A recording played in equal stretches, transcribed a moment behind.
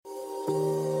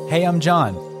Hey, I'm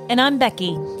John. And I'm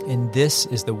Becky. And this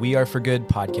is the We Are for Good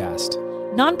podcast.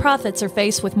 Nonprofits are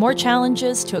faced with more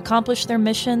challenges to accomplish their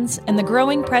missions and the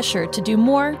growing pressure to do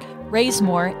more, raise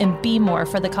more, and be more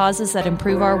for the causes that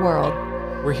improve our world.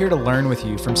 We're here to learn with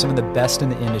you from some of the best in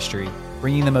the industry,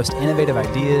 bringing the most innovative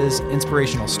ideas,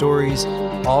 inspirational stories,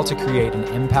 all to create an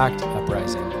impact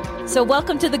uprising. So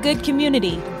welcome to the good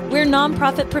community. We're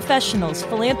nonprofit professionals,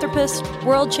 philanthropists,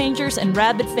 world changers, and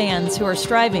rabid fans who are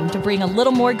striving to bring a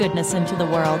little more goodness into the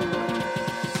world.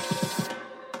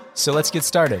 So let's get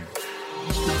started.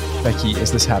 Becky,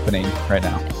 is this happening right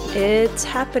now? It's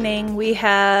happening. We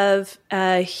have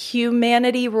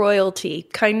humanity royalty,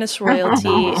 kindness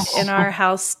royalty in our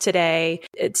house today.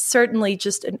 It's certainly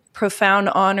just a profound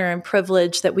honor and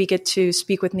privilege that we get to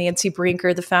speak with Nancy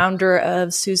Brinker, the founder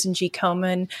of Susan G.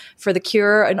 Komen for the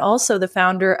Cure, and also the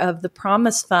founder of the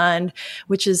Promise Fund,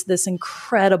 which is this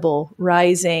incredible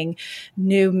rising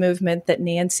new movement that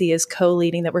Nancy is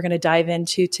co-leading that we're going to dive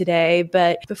into today.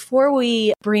 But before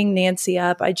we bring Nancy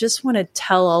up, I just want to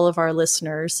tell all of our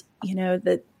listeners,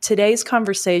 that today's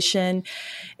conversation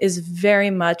is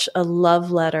very much a love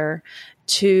letter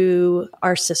to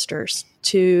our sisters,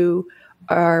 to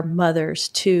our mothers,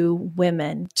 to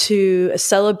women, to a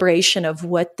celebration of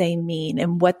what they mean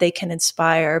and what they can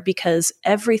inspire, because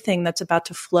everything that's about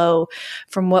to flow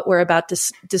from what we're about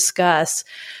to discuss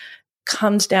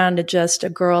comes down to just a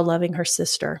girl loving her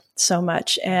sister so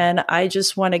much. And I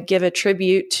just want to give a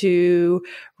tribute to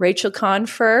Rachel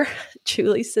Confer,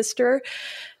 Julie's sister,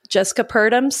 Jessica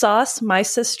Purdom, Sauce, my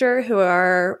sister, who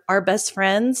are our best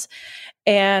friends.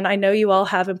 And I know you all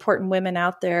have important women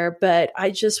out there, but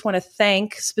I just want to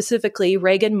thank specifically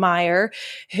Reagan Meyer,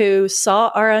 who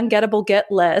saw our Ungettable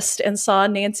Get list and saw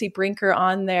Nancy Brinker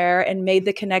on there and made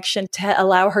the connection to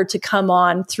allow her to come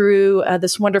on through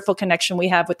this wonderful connection we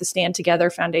have with the Stand Together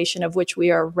Foundation, of which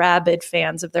we are rabid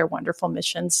fans of their wonderful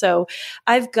mission. So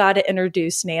I've got to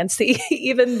introduce Nancy,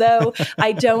 even though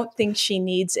I don't think she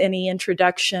needs any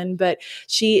introduction, but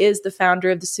she is the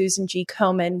founder of the Susan G.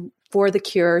 Komen for the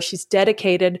Cure. She's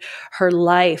dedicated her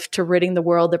life to ridding the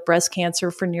world of breast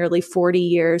cancer for nearly 40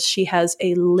 years. She has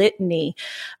a litany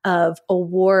of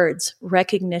awards,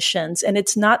 recognitions, and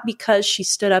it's not because she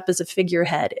stood up as a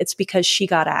figurehead. It's because she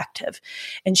got active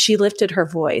and she lifted her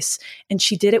voice and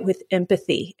she did it with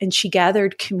empathy and she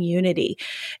gathered community.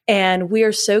 And we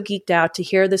are so geeked out to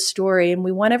hear this story, and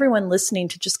we want everyone listening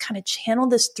to just kind of channel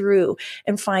this through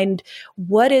and find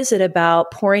what is it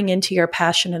about pouring into your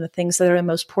passion and the things that are the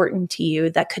most important to you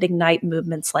that could ignite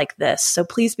movements like this. So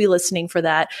please be listening for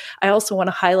that. I also want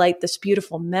to highlight this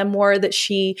beautiful memoir that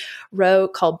she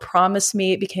wrote called Promise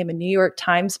Me. It became a New York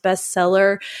Times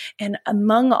bestseller. And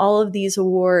among all of these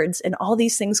awards and all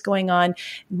these things going on,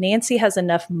 Nancy has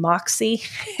enough moxie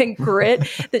and grit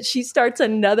that she starts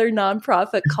another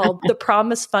nonprofit called the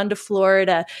Promise Fund of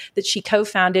Florida that she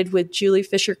co-founded with Julie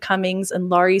Fisher Cummings and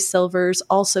Laurie Silvers,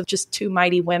 also just two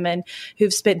mighty women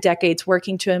who've spent decades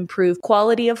working to improve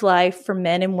quality of life for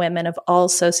men and women of all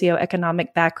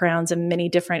socioeconomic backgrounds and many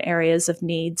different areas of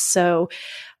needs. So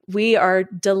we are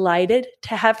delighted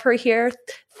to have her here.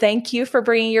 Thank you for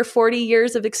bringing your 40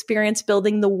 years of experience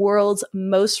building the world's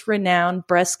most renowned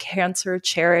breast cancer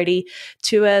charity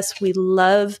to us. We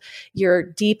love your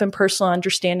deep and personal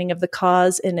understanding of the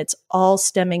cause, and it's all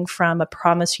stemming from a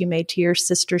promise you made to your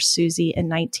sister Susie in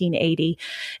 1980.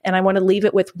 And I want to leave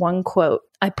it with one quote.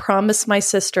 I promised my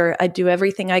sister I'd do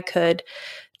everything I could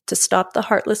to stop the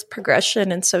heartless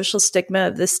progression and social stigma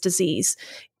of this disease,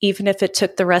 even if it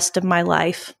took the rest of my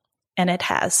life. And it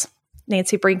has.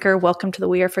 Nancy Brinker, welcome to the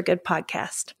We Are for Good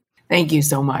podcast. Thank you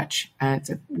so much. It's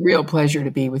a real pleasure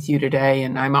to be with you today.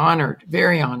 And I'm honored,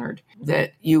 very honored,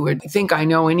 that you would think I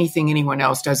know anything anyone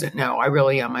else doesn't know. I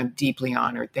really am. I'm deeply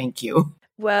honored. Thank you.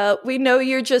 Well, we know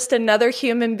you're just another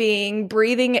human being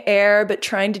breathing air, but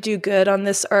trying to do good on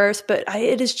this earth. But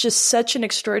it is just such an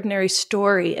extraordinary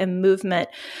story and movement,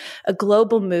 a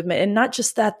global movement. And not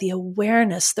just that, the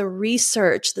awareness, the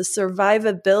research, the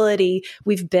survivability.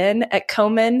 We've been at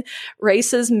Komen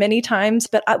races many times,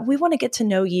 but we want to get to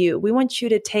know you. We want you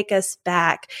to take us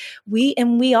back. We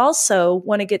also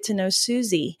want to get to know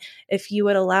Susie, if you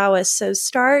would allow us. So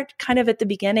start kind of at the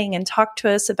beginning and talk to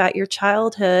us about your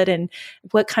childhood and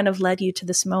what kind of led you to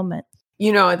this moment.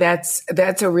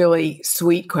 That's a really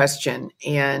sweet question.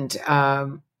 And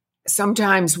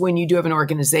sometimes when you do have an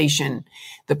organization,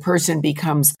 the person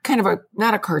becomes kind of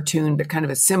not a cartoon, but kind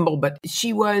of a symbol. But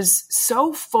she was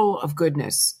so full of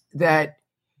goodness that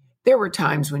there were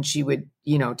times when she would,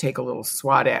 take a little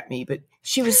swat at me, but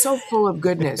she was so full of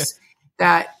goodness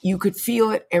that you could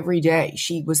feel it every day.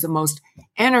 She was the most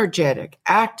energetic,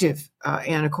 active,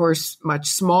 and of course, much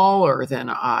smaller than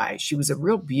I. She was a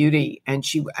real beauty. And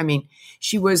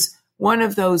she was one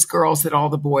of those girls that all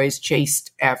the boys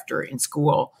chased after in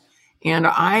school. And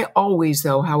I always,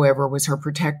 though, however, was her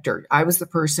protector. I was the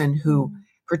person who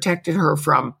protected her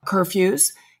from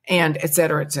curfews and et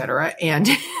cetera, et cetera. And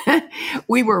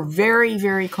we were very,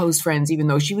 very close friends, even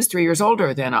though she was 3 years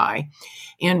older than I.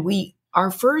 And our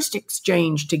first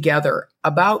exchange together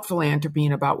about philanthropy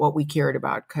and about what we cared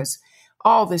about, because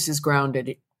all this is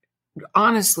grounded,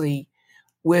 honestly,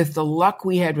 with the luck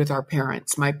we had with our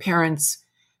parents. My parents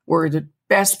were the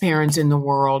best parents in the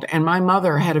world, and my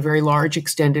mother had a very large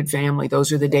extended family.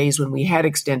 Those are the days when we had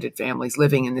extended families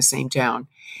living in the same town.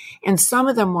 And some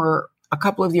of them a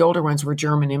couple of the older ones were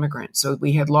German immigrants. So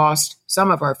we had lost some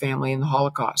of our family in the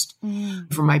Holocaust.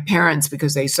 For my parents,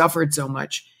 because they suffered so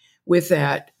much with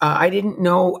that, I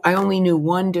only knew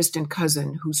one distant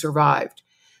cousin who survived.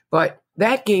 But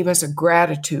that gave us a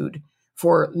gratitude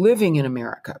for living in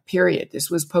America, period.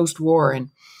 This was post-war, and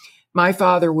my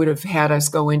father would have had us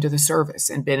go into the service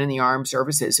and been in the armed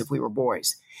services if we were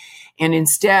boys. And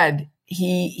instead,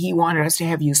 he wanted us to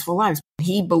have useful lives.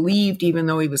 He believed, even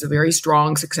though he was a very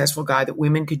strong, successful guy, that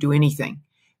women could do anything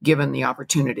given the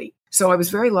opportunity. So I was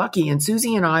very lucky. And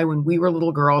Susie and I, when we were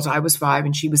little girls, I was 5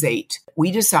 and she was 8,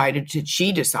 she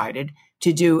decided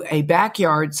to do a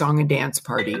backyard song and dance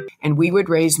party, and we would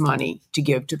raise money to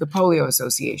give to the Polio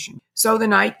Association. So the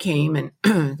night came, and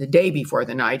the day before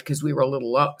the night, because we were a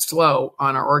little slow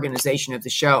on our organization of the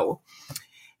show.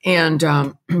 And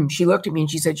she looked at me and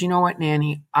she said, "You know what,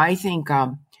 Nanny, I think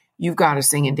you've got to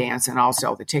sing and dance and I'll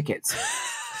sell the tickets."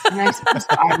 And I was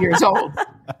 5 years old.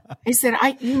 I said,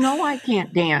 I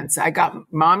can't dance.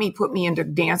 Mommy put me into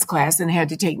dance class and had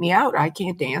to take me out. I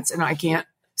can't dance and I can't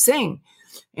sing.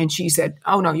 And she said,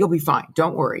 "Oh, no, you'll be fine.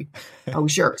 Don't worry." Oh,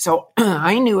 sure. So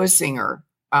I knew a singer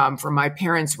from my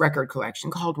parents' record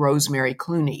collection called Rosemary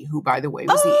Clooney, who, by the way,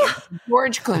 was the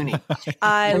George Clooney.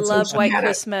 I love White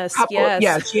Christmas. Yes.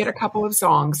 Yeah, she had a couple of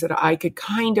songs that I could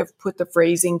kind of put the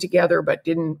phrasing together, but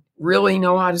didn't really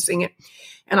know how to sing it.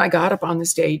 And I got up on the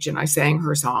stage and I sang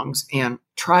her songs and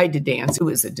tried to dance. It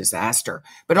was a disaster.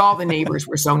 But all the neighbors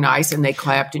were so nice and they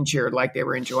clapped and cheered like they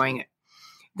were enjoying it.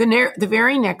 The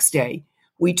very next day,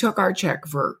 we took our check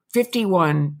for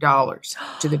 $51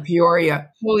 to the Peoria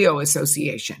Polio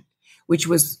Association, which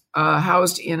was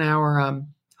housed in our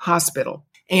hospital.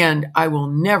 And I will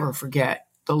never forget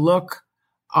the look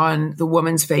on the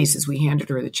woman's face as we handed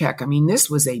her the check. I mean, this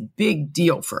was a big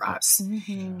deal for us.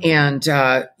 Mm-hmm. And,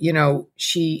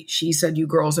 she said, "You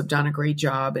girls have done a great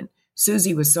job." And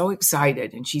Susie was so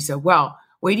excited. And she said, "Well,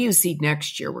 wait till you see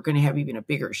next year. We're going to have even a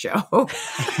bigger show."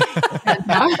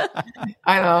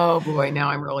 Oh boy, now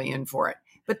I'm really in for it.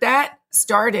 But that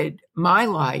started my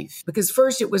life, because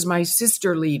first it was my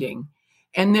sister leading,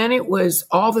 and then it was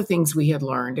all the things we had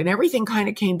learned, and everything kind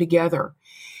of came together.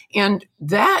 And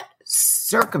that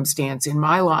circumstance in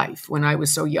my life when I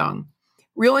was so young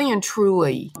really and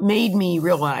truly made me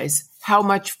realize how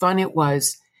much fun it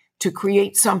was to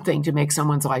create something to make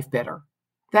someone's life better.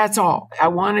 That's all. I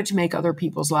wanted to make other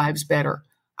people's lives better.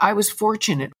 I was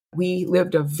fortunate. We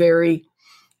lived a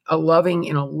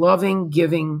loving,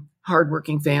 giving,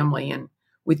 hardworking family, and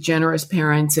with generous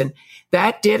parents. And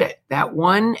that did it. That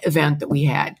one event that we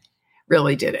had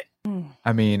really did it.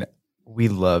 I mean, we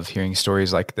love hearing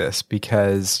stories like this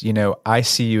because, I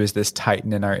see you as this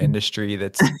titan in our industry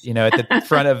that's, at the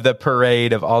front of the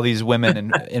parade of all these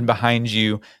women and behind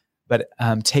you. But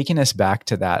taking us back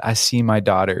to that, I see my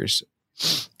daughters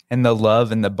and the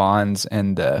love and the bonds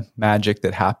and the magic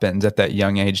that happens at that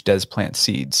young age does plant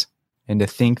seeds. And to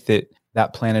think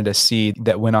that planted a seed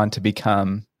that went on to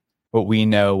become what we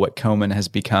know, what Komen has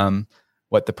become,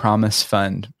 what the Promise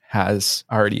Fund has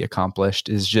already accomplished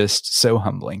is just so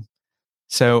humbling.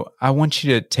 So I want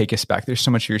you to take us back. There's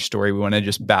so much of your story we want to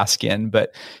just bask in,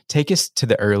 but take us to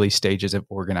the early stages of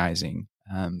organizing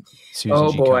Susie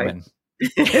G. Komen.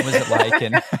 What was it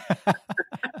like?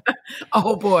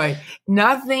 Oh boy,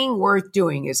 nothing worth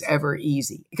doing is ever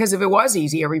easy, because if it was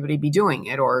easy, everybody'd be doing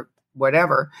it or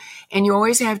whatever. And you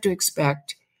always have to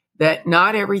expect that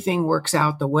not everything works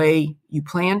out the way you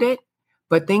planned it,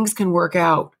 but things can work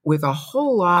out with a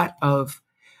whole lot of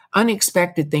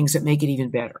unexpected things that make it even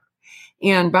better.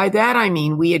 And by that, I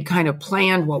mean, we had kind of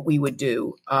planned what we would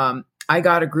do. I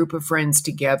got a group of friends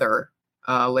together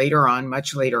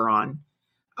much later on,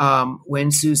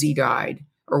 when Susie died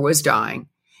or was dying.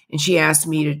 And she asked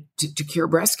me to cure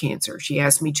breast cancer. She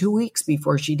asked me 2 weeks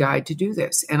before she died to do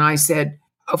this. And I said,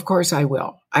 "Of course I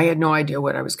will." I had no idea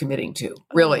what I was committing to.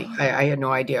 Really, I had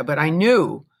no idea. But I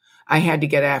knew I had to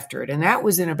get after it. And that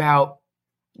was in about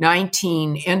end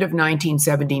of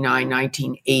 1979,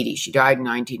 1980. She died in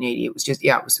 1980. It was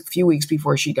it was a few weeks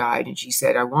before she died. And she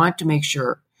said, I want to make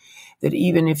sure that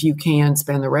even if you can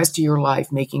spend the rest of your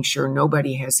life making sure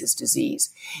nobody has this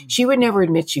disease. She would never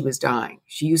admit she was dying.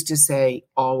 She used to say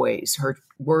always, her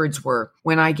words were,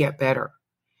 when I get better.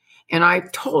 And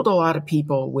I've told a lot of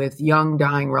people with young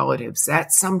dying relatives,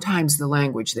 that's sometimes the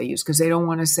language they use because they don't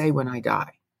want to say when I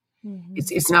die. Mm-hmm.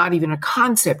 It's not even a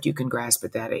concept you can grasp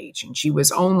at that age. And she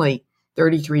was only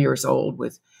 33 years old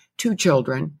with 2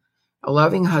 children, a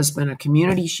loving husband, a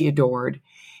community she adored,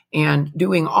 and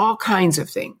doing all kinds of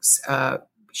things.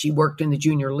 She worked in the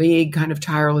junior league kind of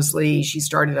tirelessly. She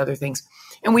started other things.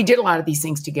 And we did a lot of these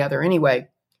things together. Anyway,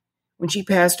 when she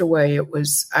passed away,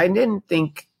 I didn't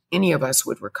think any of us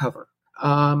would recover.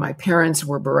 My parents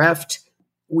were bereft.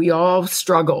 We all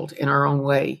struggled in our own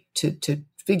way to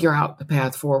figure out the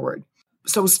path forward.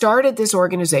 So started this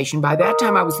organization. By that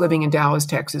time, I was living in Dallas,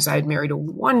 Texas. I had married a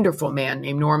wonderful man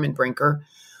named Norman Brinker,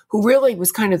 who really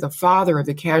was kind of the father of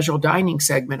the casual dining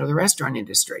segment of the restaurant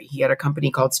industry. He had a company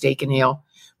called Steak and Ale,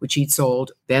 which he'd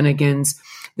sold, Bennigan's.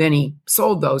 Then he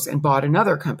sold those and bought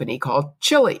another company called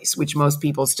Chili's, which most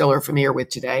people still are familiar with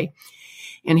today.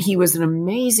 And he was an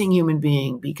amazing human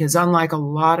being because unlike a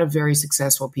lot of very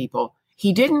successful people,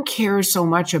 he didn't care so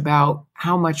much about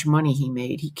how much money he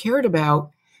made. He cared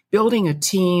about building a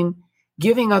team,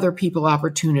 giving other people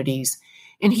opportunities,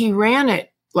 and he ran it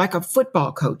like a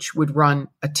football coach would run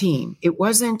a team. It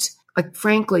wasn't like,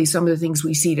 frankly, some of the things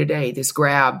we see today, this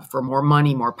grab for more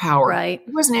money, more power. Right.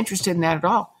 He wasn't interested in that at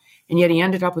all. And yet he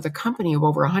ended up with a company of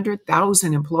over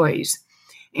 100,000 employees.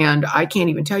 And I can't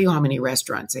even tell you how many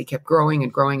restaurants. They kept growing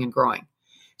and growing and growing.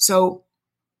 So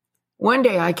one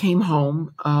day I came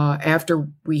home after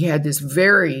we had this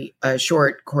very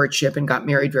short courtship and got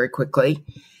married very quickly.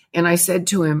 And I said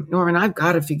to him, Norman, I've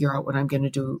got to figure out what I'm going to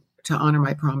do to honor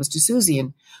my promise to Susie.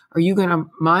 And are you going to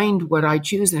mind what I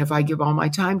choose? And if I give all my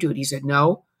time to it? He said,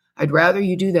 no, I'd rather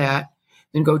you do that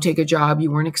than go take a job you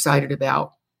weren't excited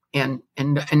about and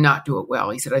not do it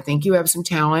well. He said, I think you have some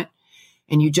talent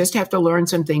and you just have to learn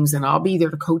some things and I'll be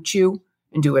there to coach you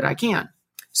and do what I can.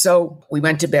 So we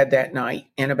went to bed that night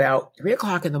and about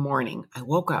 3:00 in the morning, I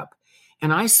woke up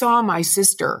and I saw my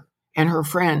sister and her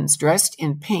friends dressed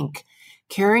in pink,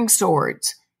 carrying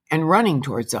swords and running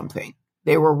towards something.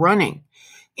 They were running.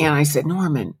 And I said,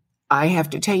 Norman, I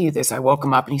have to tell you this. I woke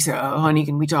him up and he said, oh, honey,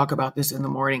 can we talk about this in the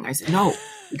morning? I said, no,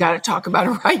 we got to talk about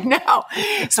it right now.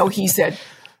 So he said,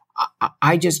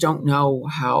 I just don't know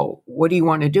what do you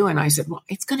want to do? And I said, well,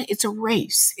 it's a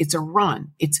race. It's a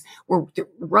run. They were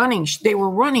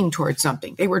running towards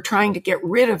something. They were trying to get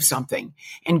rid of something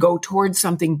and go towards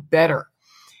something better.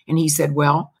 And he said,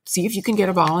 well, see if you can get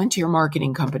a volunteer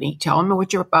marketing company, tell them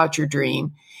about your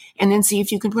dream, and then see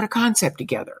if you can put a concept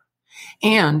together.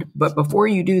 But before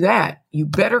you do that, you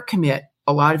better commit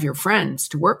a lot of your friends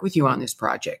to work with you on this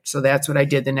project. So that's what I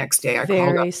did the next day. I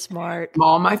called up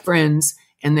all my friends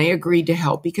and they agreed to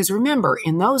help because remember,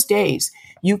 in those days,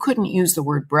 you couldn't use the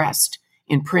word breast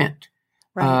in print,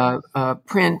 right.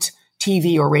 Print,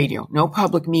 TV or radio, no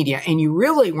public media. And you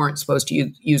really weren't supposed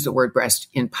to use the word breast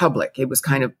in public. It was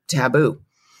kind of taboo.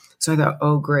 So I thought,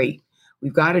 oh, great.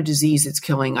 We've got a disease that's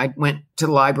killing. I went to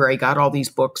the library, got all these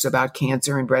books about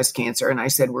cancer and breast cancer. And I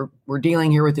said, we're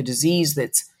dealing here with a disease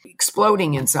that's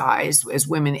exploding in size as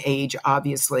women age,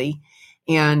 obviously.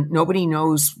 And nobody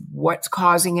knows what's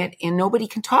causing it. And nobody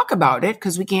can talk about it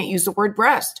because we can't use the word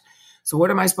breast. So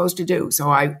what am I supposed to do? So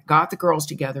I got the girls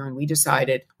together and we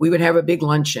decided we would have a big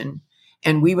luncheon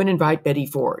and we would invite Betty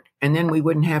Ford. And then we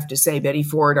wouldn't have to say Betty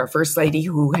Ford, our first lady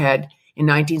who had in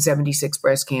 1976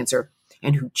 breast cancer,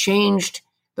 and who changed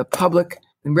the public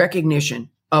recognition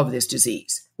of this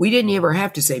disease. We didn't ever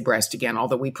have to say breast again,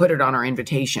 although we put it on our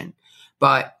invitation.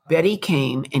 But Betty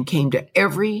came to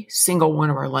every single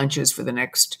one of our lunches for the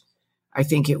next, I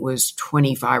think it was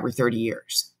 25 or 30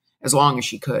 years, as long as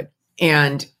she could.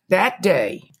 And that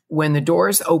day, when the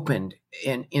doors opened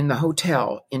in the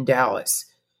hotel in Dallas,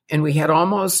 and we had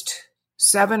almost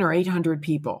 700 or 800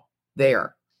 people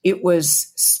there, it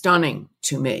was stunning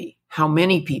to me how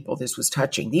many people this was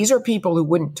touching. These are people who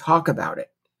wouldn't talk about it,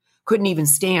 couldn't even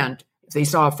stand. If they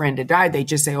saw a friend that died, they'd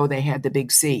just say, oh, they had the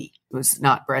big C. It was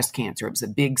not breast cancer. It was a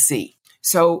big C.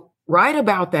 So right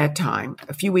about that time,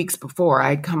 a few weeks before,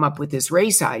 I had come up with this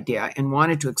race idea and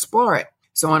wanted to explore it.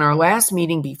 So on our last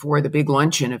meeting before the big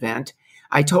luncheon event,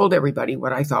 I told everybody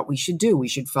what I thought we should do. We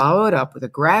should follow it up with a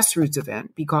grassroots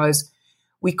event because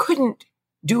we couldn't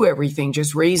do everything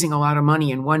just raising a lot of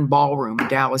money in one ballroom in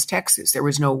Dallas, Texas. There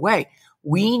was no way.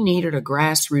 We needed a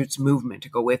grassroots movement to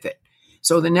go with it.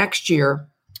 So the next year,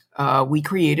 we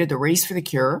created the Race for the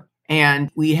Cure.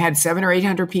 And we had 700 or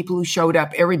 800 people who showed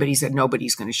up. Everybody said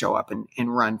nobody's going to show up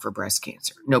and run for breast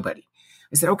cancer. Nobody.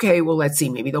 I said, okay, well, let's see.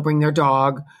 Maybe they'll bring their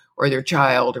dog or their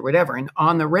child or whatever. And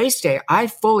on the race day, I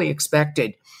fully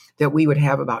expected that we would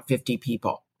have about 50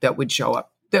 people that would show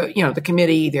up. The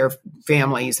committee, their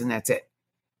families, and that's it.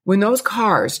 When those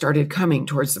cars started coming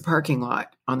towards the parking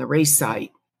lot on the race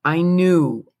site, I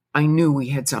knew we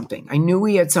had something. I knew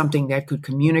we had something that could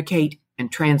communicate and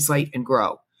translate and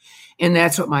grow. And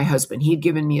that's what my husband, he had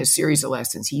given me a series of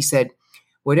lessons. He said,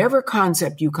 whatever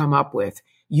concept you come up with,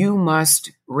 you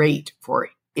must rate for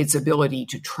its ability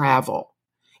to travel.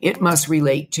 It must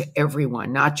relate to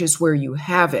everyone, not just where you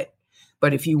have it.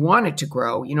 But if you want it to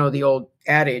grow, the old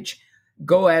adage,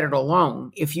 go at it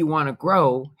alone. If you want to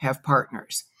grow, have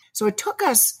partners. So it took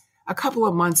us a couple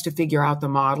of months to figure out the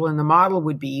model. And the model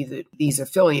would be that these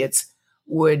affiliates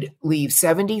would leave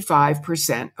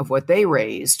 75% of what they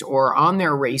raised or on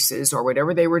their races or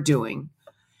whatever they were doing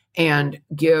and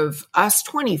give us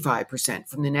 25%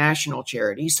 from the national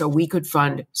charity so we could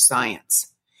fund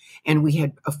science. And we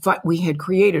had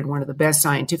created one of the best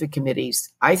scientific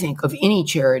committees, I think, of any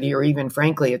charity or even,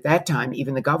 frankly, at that time,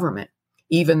 even the government,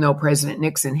 even though President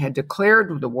Nixon had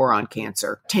declared the war on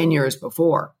cancer 10 years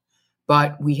before.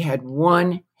 But we had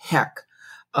one heck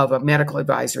of a medical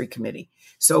advisory committee.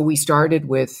 So we started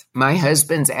with my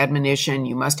husband's admonition,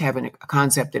 you must have a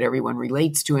concept that everyone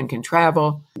relates to and can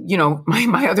travel.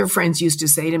 My other friends used to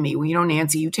say to me, well,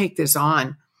 Nancy, you take this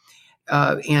on.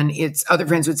 And other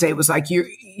friends would say it was like,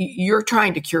 you're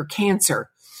trying to cure cancer.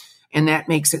 And that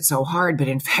makes it so hard. But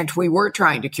in fact, we were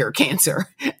trying to cure cancer.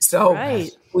 So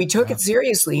we took it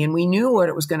seriously and we knew what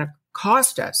it was going to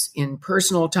cost us in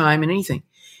personal time and anything.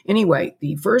 Anyway,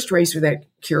 the first Race for that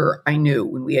Cure, I knew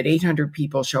when we had 800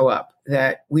 people show up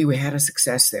that we had a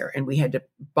success there and we had to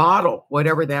bottle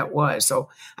whatever that was. So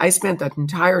I spent the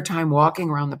entire time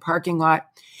walking around the parking lot.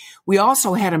 We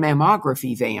also had a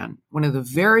mammography van, one of the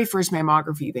very first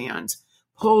mammography vans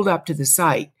pulled up to the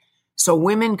site so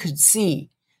women could see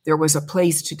there was a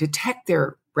place to detect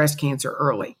their breast cancer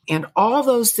early. And all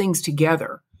those things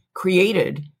together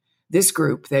created this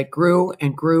group that grew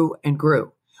and grew and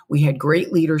grew. We had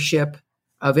great leadership.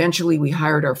 Eventually, we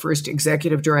hired our first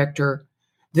executive director.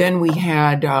 Then we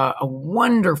had a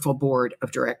wonderful board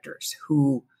of directors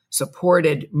who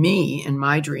supported me in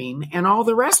my dream and all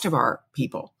the rest of our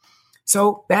people.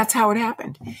 So that's how it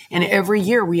happened. And every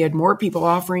year we had more people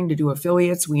offering to do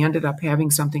affiliates. We ended up having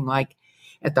something like,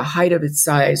 at the height of its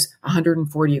size,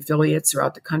 140 affiliates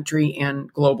throughout the country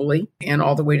and globally, and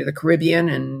all the way to the Caribbean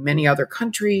and many other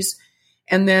countries.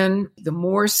 And then the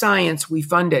more science we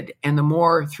funded and the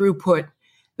more throughput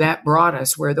that brought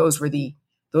us, where those were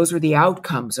the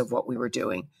outcomes of what we were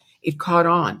doing, it caught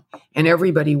on. And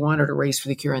everybody wanted a Race for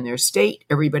the Cure in their state.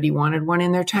 Everybody wanted one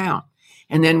in their town.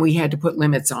 And then we had to put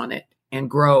limits on it and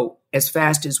grow as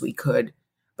fast as we could,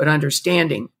 but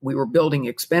understanding we were building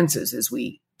expenses as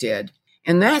we did.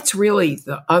 And that's really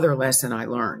the other lesson I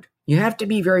learned. You have to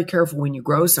be very careful when you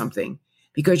grow something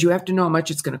because you have to know how much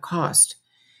it's going to cost.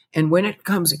 And when it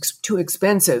becomes too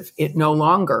expensive, it no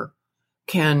longer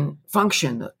can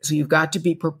function. So you've got to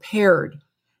be prepared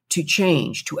to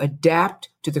change, to adapt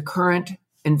to the current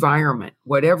environment,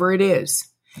 whatever it is.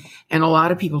 And a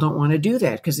lot of people don't want to do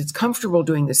that because it's comfortable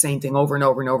doing the same thing over and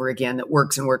over and over again that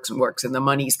works and works and works, and the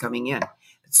money's coming in.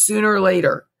 But sooner or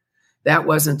later, that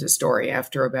wasn't the story.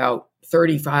 After about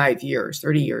 30 years,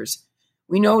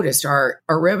 we noticed our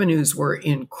revenues were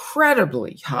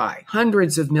incredibly high,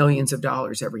 hundreds of millions of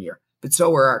dollars every year, but so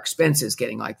were our expenses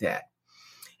getting like that.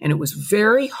 And it was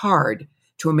very hard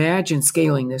to imagine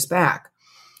scaling this back,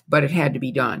 but it had to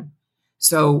be done.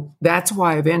 So that's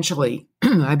why eventually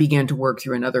I began to work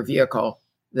through another vehicle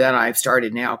that I've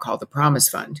started now called the Promise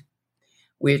Fund,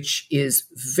 which is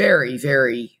very,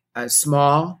 very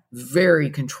small, very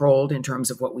controlled in terms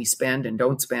of what we spend and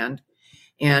don't spend,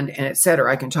 and et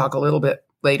cetera. I can talk a little bit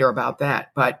later about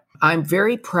that, but I'm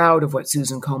very proud of what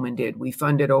Susan Komen did. We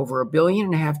funded over $1.5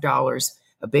 billion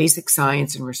of basic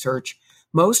science and research,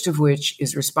 most of which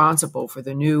is responsible for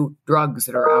the new drugs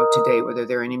that are out today, whether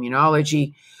they're in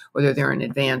immunology, whether they're in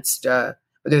advanced, whether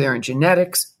they're in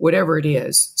genetics, whatever it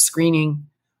is, screening.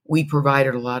 We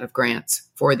provided a lot of grants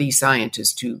for these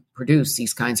scientists to produce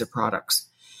these kinds of products.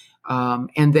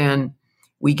 And then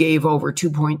we gave over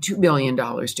 $2.2 billion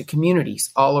to communities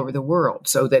all over the world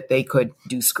so that they could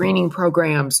do screening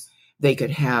programs. They could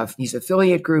have these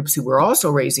affiliate groups who were also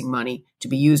raising money to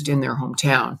be used in their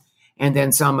hometown. And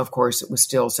then some, of course, it was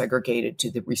still segregated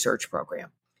to the research program.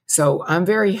 So I'm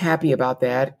very happy about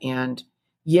that. And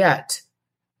yet,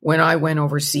 when I went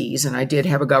overseas, and I did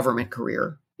have a government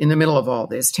career, in the middle of all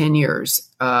this, 10 years,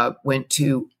 went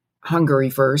to Hungary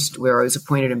first, where I was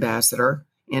appointed ambassador,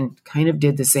 and kind of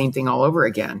did the same thing all over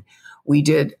again. We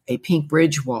did a pink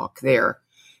bridge walk there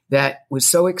that was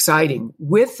so exciting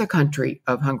with the country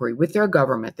of Hungary, with their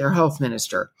government, their health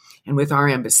minister, and with our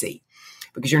embassy,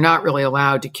 because you're not really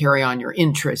allowed to carry on your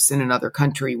interests in another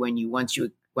country once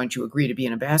you agree to be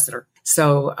an ambassador.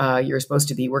 So you're supposed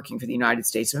to be working for the United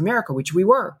States of America, which we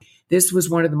were. This was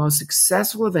one of the most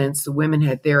successful events the women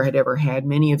had ever had.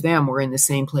 Many of them were in the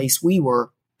same place we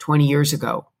were 20 years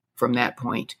ago from that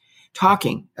point,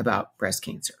 talking about breast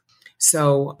cancer.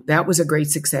 So that was a great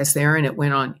success there, and it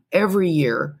went on every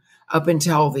year up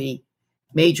until the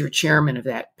major chairman of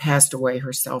that passed away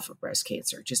herself of breast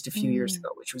cancer just a few years ago,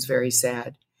 which was very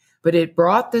sad. But it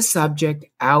brought the subject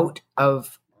out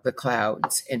of the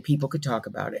clouds and people could talk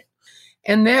about it.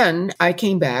 And then I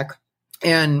came back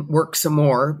and worked some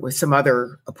more with some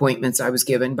other appointments I was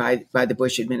given by the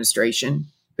Bush administration.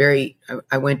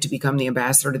 I went to become the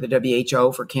ambassador to the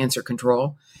WHO for cancer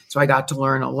control. So I got to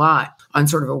learn a lot on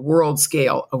sort of a world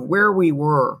scale of where we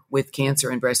were with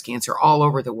cancer and breast cancer all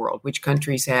over the world, which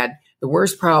countries had the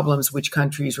worst problems, which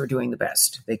countries were doing the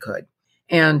best they could.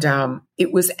 And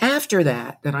it was after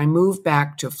that I moved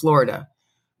back to Florida,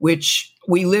 which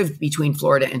we lived between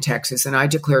Florida and Texas. And I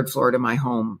declared Florida my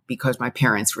home because my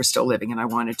parents were still living and I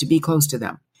wanted to be close to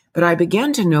them. But I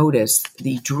began to notice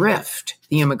the drift,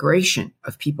 the immigration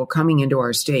of people coming into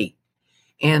our state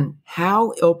and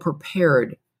how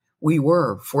ill-prepared we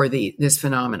were for this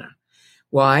phenomena.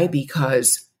 Why?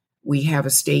 Because we have a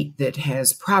state that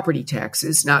has property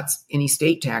taxes, not any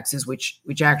state taxes, which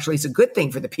actually is a good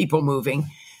thing for the people moving,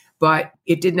 but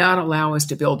it did not allow us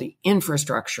to build the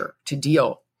infrastructure to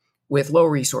deal with low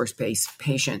resource based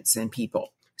patients and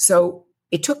people. So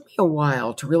it took me a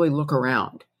while to really look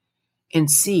around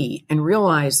and see and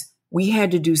realize we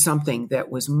had to do something that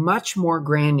was much more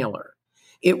granular.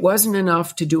 It wasn't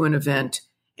enough to do an event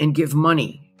and give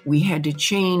money. We had to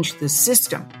change the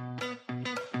system.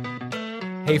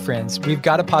 Hey friends, we've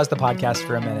got to pause the podcast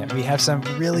for a minute. We have some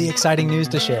really exciting news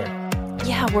to share.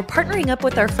 Yeah, we're partnering up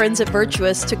with our friends at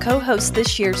Virtuous to co-host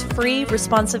this year's free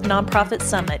Responsive Nonprofit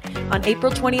Summit on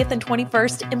April 20th and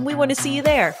 21st, and we want to see you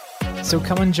there. So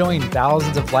come and join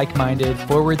thousands of like-minded,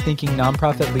 forward-thinking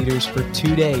nonprofit leaders for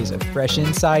 2 days of fresh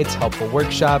insights, helpful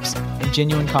workshops, and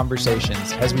genuine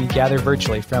conversations as we gather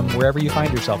virtually from wherever you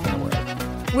find yourself in the world.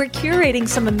 We're curating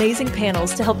some amazing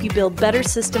panels to help you build better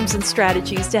systems and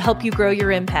strategies to help you grow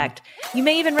your impact. You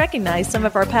may even recognize some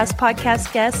of our past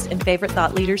podcast guests and favorite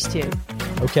thought leaders too.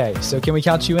 Okay, so can we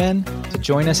count you in? To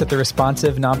join us at the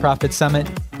Responsive Nonprofit Summit,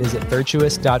 visit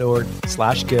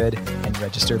virtuous.org/good and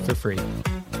register for free.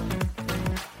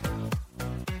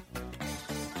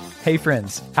 Hey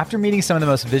friends, after meeting some of the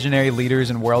most visionary leaders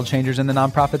and world changers in the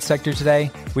nonprofit sector today,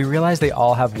 we realize they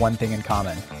all have one thing in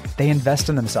common. They invest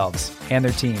in themselves and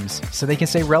their teams so they can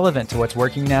stay relevant to what's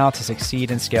working now to succeed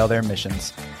and scale their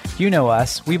missions. You know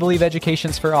us, we believe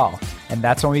education's for all, and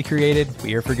that's when we created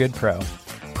We Are for Good Pro.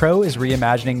 Pro is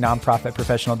reimagining nonprofit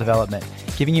professional development,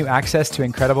 giving you access to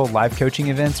incredible live coaching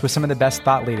events with some of the best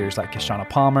thought leaders like Kishana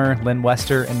Palmer, Lynn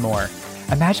Wester, and more.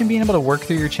 Imagine being able to work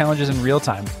through your challenges in real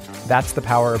time. That's the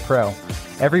power of Pro.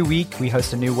 Every week, we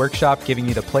host a new workshop giving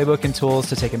you the playbook and tools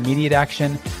to take immediate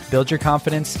action, build your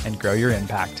confidence, and grow your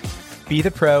impact. Be the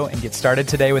pro and get started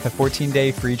today with a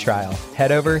 14-day free trial.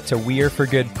 Head over to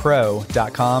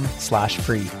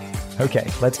weareforgoodpro.com/free.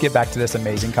 Okay, let's get back to this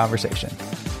amazing conversation.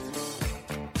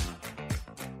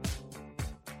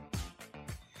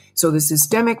 So the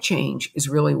systemic change is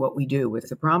really what we do with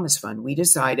the Promise Fund. We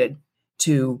decided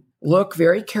to look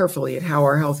very carefully at how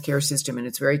our healthcare system, and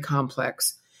it's very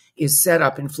complex, is set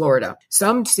up in Florida.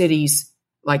 Some cities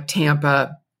like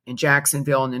Tampa and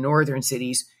Jacksonville and the northern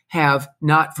cities have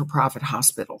not-for-profit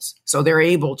hospitals, so they're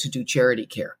able to do charity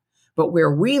care. But where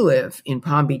we live in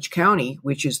Palm Beach County,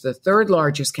 which is the third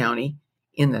largest county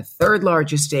in the third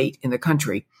largest state in the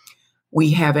country,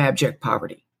 we have abject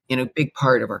poverty in a big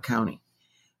part of our county.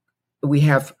 We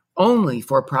have only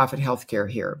for-profit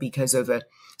healthcare here because of a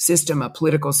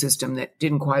political system that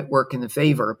didn't quite work in the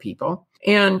favor of people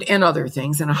and other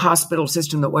things, and a hospital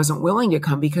system that wasn't willing to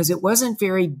come because it wasn't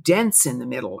very dense in the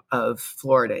middle of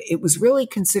Florida. It was really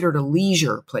considered a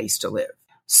leisure place to live.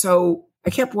 So I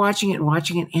kept watching it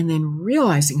and then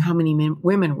realizing how many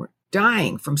women were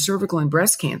dying from cervical and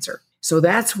breast cancer. So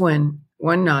that's when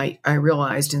one night I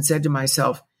realized and said to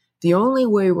myself, the only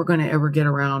way we're going to ever get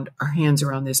our hands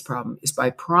around this problem is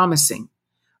by promising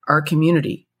our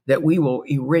community that we will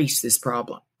erase this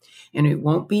problem. And it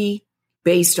won't be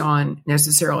based on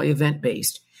necessarily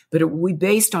event-based, but it will be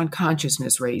based on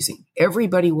consciousness raising.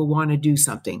 Everybody will want to do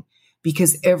something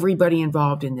because everybody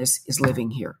involved in this is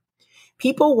living here.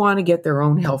 People want to get their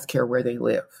own health care where they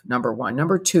live, number one.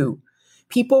 Number two,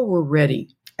 people were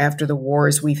ready after the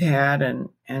wars we've had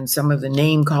and some of the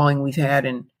name calling we've had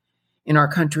in our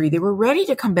country. They were ready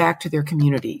to come back to their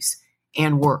communities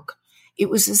and work. It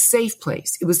was a safe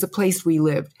place. It was the place we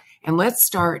lived. And let's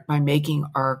start by making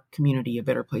our community a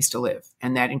better place to live.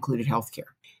 And that included healthcare.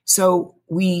 So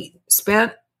we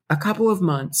spent a couple of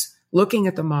months looking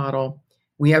at the model.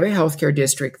 We have a healthcare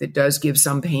district that does give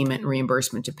some payment and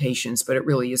reimbursement to patients, but it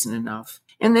really isn't enough.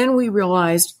 And then we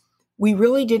realized we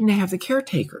really didn't have the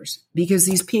caretakers because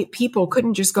these people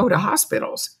couldn't just go to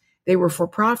hospitals. They were for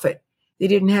profit. They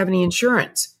didn't have any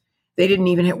insurance. They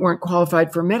weren't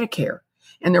qualified for Medicare.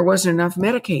 And there wasn't enough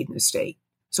Medicaid in the state.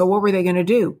 So what were they going to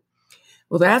do?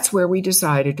 Well, that's where we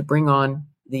decided to bring on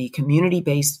the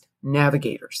community-based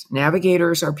navigators.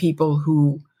 Navigators are people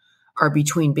who are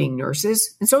between being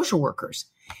nurses and social workers.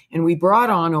 And we brought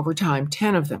on over time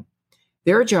 10 of them.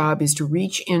 Their job is to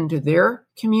reach into their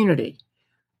community,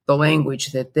 the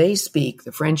language that they speak,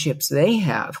 the friendships they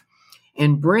have,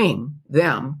 and bring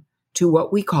them to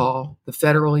what we call the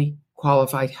federally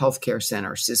qualified healthcare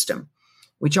center system,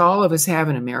 which all of us have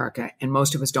in America and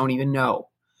most of us don't even know.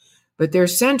 But they're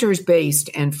centers based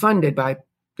and funded by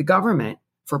the government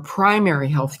for primary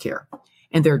health care,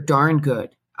 and they're darn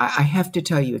good. I have to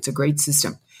tell you, it's a great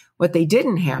system. What they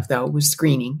didn't have, though, was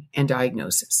screening and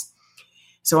diagnosis.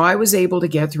 So I was able to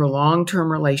get through a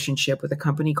long-term relationship with a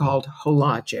company called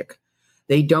Hologic.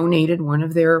 They donated one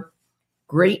of their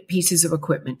great pieces of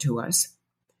equipment to us.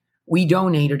 We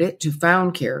donated it to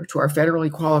FoundCare, to our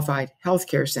federally qualified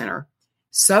healthcare center,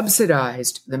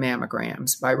 subsidized the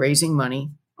mammograms by raising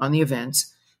money on the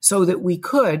events so that we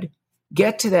could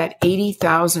get to that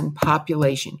 80,000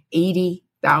 population.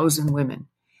 80,000 women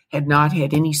had not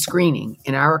had any screening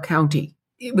in our county.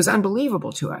 It was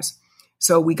unbelievable to us.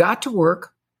 So we got to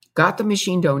work, got the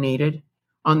machine donated.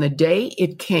 On the day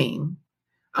it came,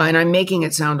 and I'm making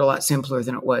it sound a lot simpler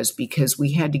than it was because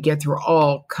we had to get through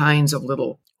all kinds of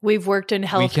little. We've worked in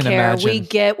healthcare. We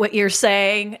get what you're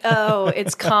saying. Oh,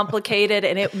 it's complicated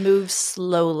and it moves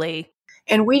slowly.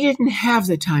 And we didn't have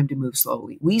the time to move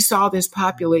slowly. We saw this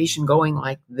population going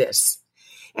like this,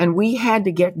 and we had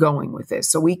to get going with this.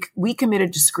 So we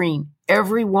committed to screen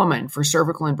every woman for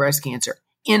cervical and breast cancer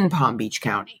in Palm Beach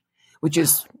County, which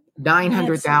is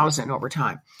 900,000 over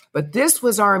time. But this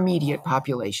was our immediate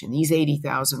population, these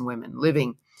 80,000 women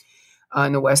living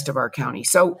in the west of our county.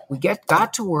 So we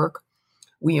got to work.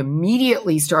 We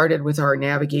immediately started with our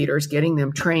navigators, getting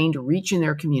them trained to reach in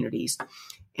their communities.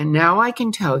 And now I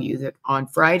can tell you that on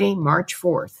Friday, March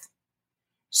 4th,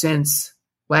 since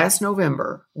last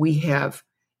November, we have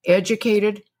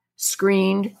educated,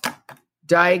 screened,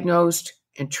 diagnosed,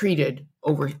 and treated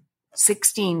over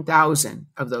 16,000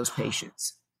 of those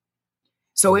patients.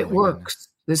 So it works.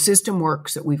 The system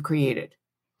works that we've created.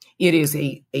 It is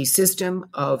a system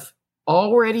of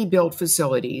already built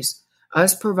facilities,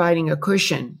 us providing a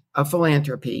cushion of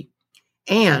philanthropy,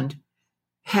 and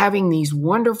having these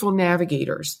wonderful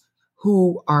navigators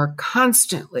who are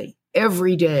constantly,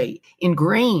 every day,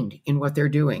 ingrained in what they're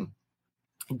doing,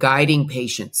 guiding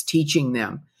patients, teaching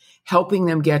them, helping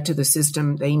them get to the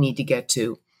system they need to get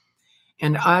to,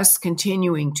 and us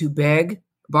continuing to beg,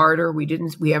 barter.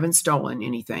 We haven't stolen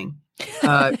anything,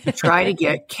 to try to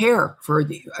get care for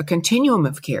a continuum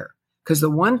of care. Because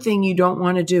the one thing you don't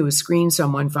want to do is screen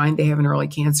someone, find they have an early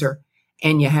cancer,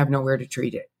 and you have nowhere to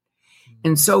treat it.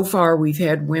 And so far, we've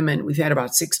had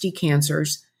about 60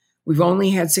 cancers. We've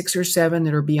only had 6 or 7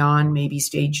 that are beyond maybe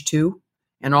stage 2,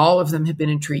 and all of them have been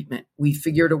in treatment. We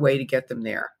figured a way to get them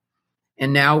there.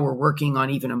 And now we're working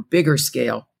on even a bigger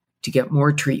scale to get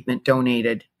more treatment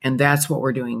donated. And that's what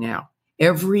we're doing now.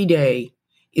 Every day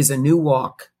is a new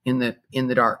walk in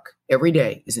the dark. Every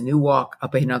day is a new walk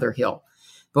up another hill.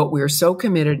 But we're so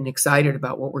committed and excited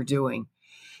about what we're doing.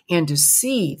 And to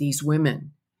see these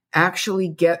women actually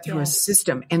get through a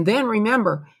system. And then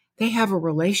remember, they have a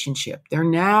relationship.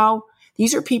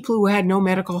 These are people who had no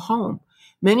medical home.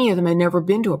 Many of them had never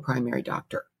been to a primary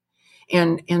doctor.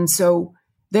 And so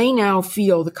they now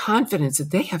feel the confidence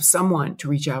that they have someone to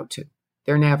reach out to,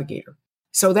 their navigator.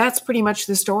 So that's pretty much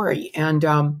the story. And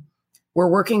we're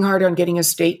working hard on getting a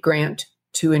state grant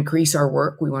to increase our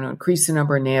work. We want to increase the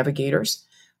number of navigators.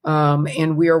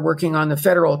 And we are working on the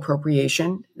federal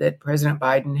appropriation that President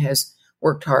Biden has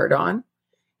worked hard on,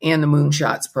 and the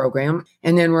Moonshots program.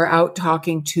 And then we're out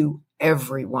talking to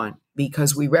everyone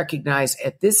because we recognize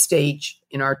at this stage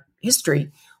in our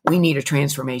history, we need a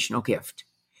transformational gift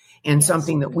and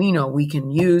something that we know we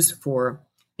can use for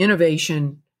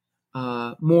innovation,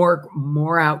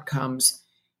 more outcomes,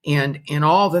 and in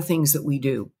all the things that we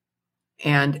do.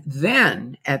 And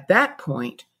then at that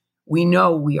point, we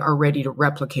know we are ready to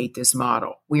replicate this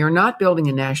model. We are not building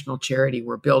a national charity.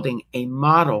 We're building a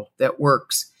model that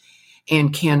works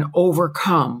and can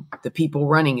overcome the people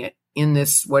running it in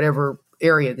this, whatever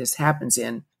area this happens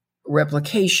in,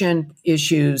 replication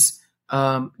issues,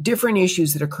 different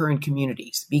issues that occur in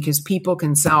communities, because people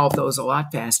can solve those a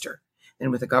lot faster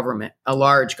than with a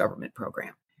large government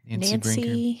program.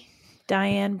 Nancy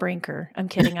Diane Brinker. I'm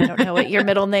kidding. I don't know what your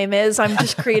middle name is. I'm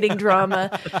just creating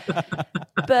drama.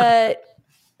 But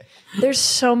there's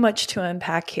so much to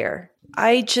unpack here.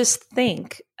 I just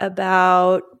think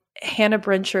about Hannah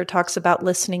Brincher talks about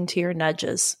listening to your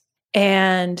nudges.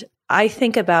 And I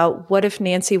think about what if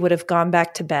Nancy would have gone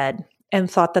back to bed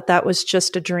and thought that that was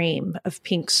just a dream of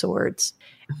pink swords.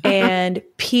 And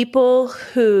people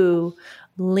who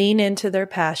lean into their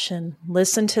passion,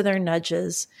 listen to their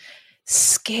nudges,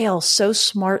 scale so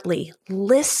smartly,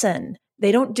 listen.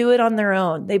 They don't do it on their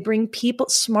own. They bring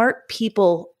smart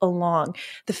people along.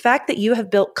 The fact that you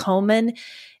have built Komen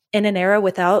in an era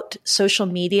without social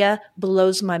media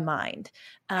blows my mind.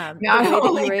 The way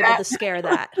that you were able to scare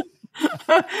that.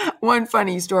 One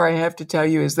funny story I have to tell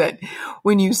you is that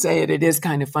when you say it is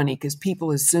kind of funny because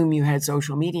people assume you had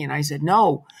social media. And I said,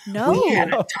 no. We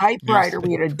had a typewriter.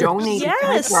 We had a donated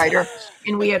typewriter,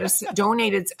 and we had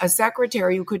donated a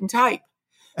secretary who couldn't type.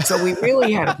 So we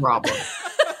really had a problem.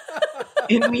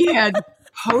 And we had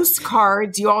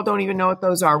postcards. You all don't even know what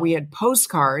those are. We had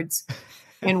postcards,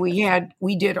 and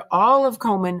we did all of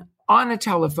Komen on a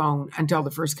telephone until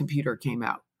the first computer came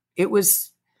out. It was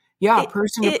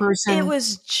person to person. It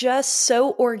was just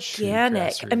so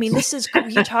organic. I mean,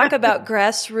 you talk about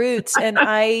grassroots,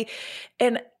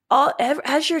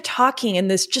 as you're talking,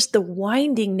 and this just the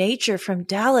winding nature from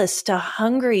Dallas to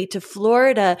Hungary to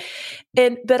Florida,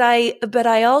 but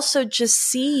I also just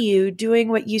see you doing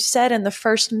what you said in the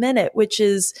first minute, which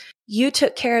is you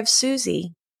took care of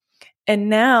Susie. And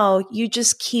now you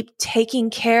just keep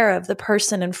taking care of the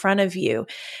person in front of you,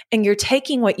 and you're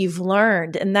taking what you've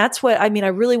learned. And that's what, I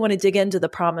really want to dig into the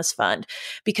Promise Fund,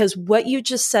 because what you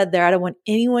just said there, I don't want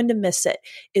anyone to miss it,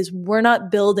 is we're not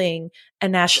building a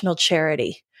national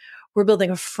charity. We're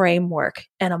building a framework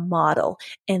and a model.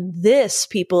 And this,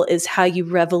 people, is how you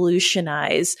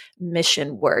revolutionize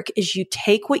mission work, is you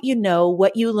take what you know,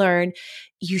 what you learn,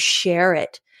 you share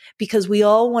it. Because we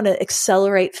all want to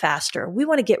accelerate faster. We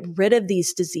want to get rid of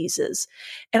these diseases.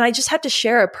 And I just have to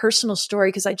share a personal story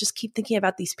because I just keep thinking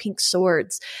about these pink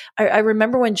swords. I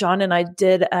remember when John and I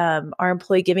did our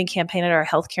employee giving campaign at our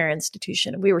healthcare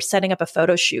institution. We were setting up a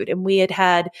photo shoot, and we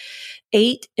had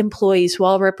 8 employees who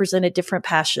all represented different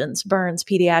passions: burns,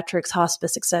 pediatrics,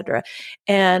 hospice, etc.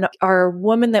 And our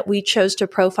woman that we chose to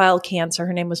profile cancer,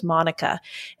 her name was Monica,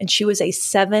 and she was a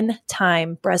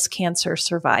 7-time breast cancer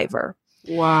survivor.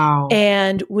 Wow.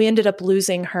 And we ended up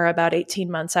losing her about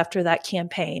 18 months after that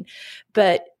campaign.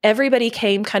 But everybody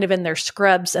came kind of in their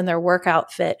scrubs and their work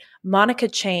outfit. Monica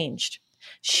changed.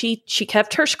 She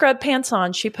kept her scrub pants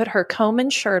on. She put her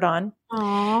Komen shirt on.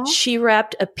 Aww. She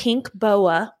wrapped a pink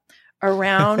boa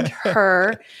around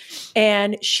her,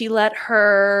 and she let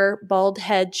her bald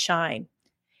head shine.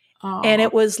 Aww. And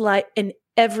it was like, and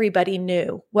everybody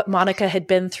knew what Monica had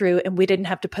been through, and we didn't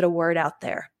have to put a word out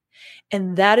there.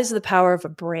 And that is the power of a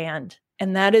brand.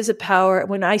 And that is a power.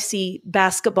 When I see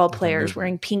basketball players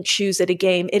wearing pink shoes at a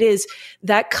game, it is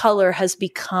that color has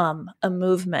become a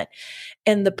movement.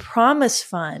 And the Promise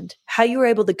Fund, how you were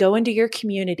able to go into your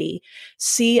community,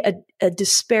 see a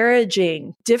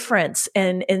disparaging difference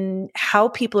in how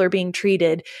people are being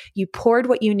treated. You poured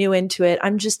what you knew into it.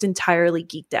 I'm just entirely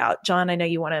geeked out. John, I know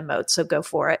you want to emote, so go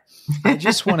for it. I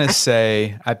just want to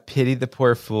say I pity the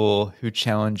poor fool who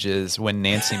challenges when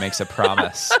Nancy makes a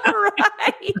promise.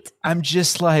 Right. I'm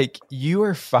just like, you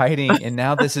are fighting, and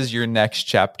now this is your next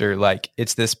chapter. Like,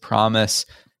 it's this promise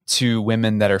to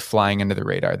women that are flying under the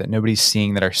radar, that nobody's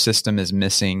seeing, that our system is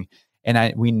missing.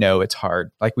 And we know it's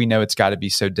hard. Like, we know it's got to be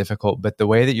so difficult, but the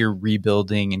way that you're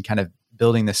rebuilding and kind of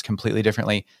building this completely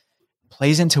differently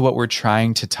plays into what we're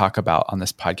trying to talk about on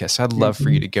this podcast. So I'd love for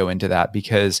you to go into that,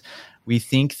 because we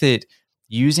think that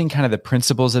using kind of the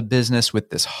principles of business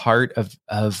with this heart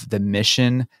of the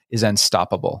mission is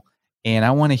unstoppable. And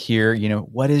I want to hear,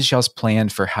 what is y'all's plan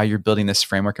for how you're building this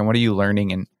framework, and what are you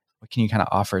learning, and what can you kind of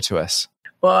offer to us?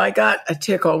 Well, I got a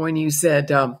tickle when you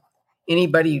said,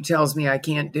 anybody who tells me I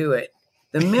can't do it.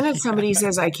 The minute somebody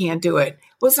says I can't do it,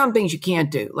 well, some things you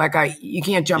can't do. Like you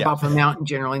can't jump off a mountain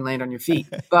generally and land on your feet.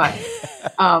 But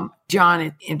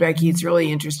John and Becky, it's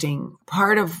really interesting.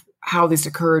 Part of how this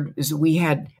occurred is we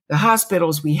had the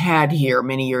hospitals we had here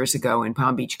many years ago in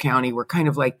Palm Beach County were kind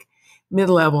of like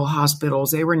mid-level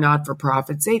hospitals. They were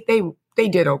not-for-profits. They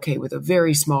did okay with a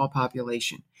very small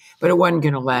population, but it wasn't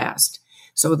going to last.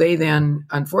 So they then,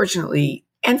 unfortunately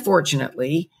and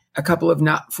fortunately, a couple of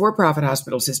not-for-profit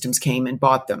hospital systems came and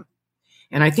bought them.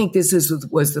 And I think this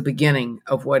was the beginning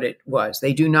of what it was.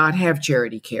 They do not have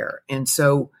charity care. And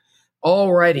so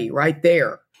already right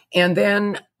there. And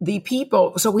then the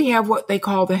people, so we have what they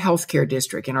call the healthcare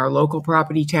district. In our local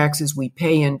property taxes, we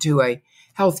pay into a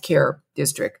healthcare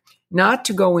district. Not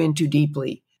to go into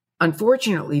deeply,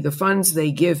 unfortunately, the funds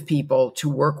they give people to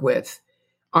work with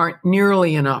aren't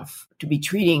nearly enough to be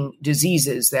treating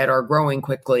diseases that are growing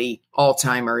quickly,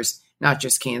 Alzheimer's, not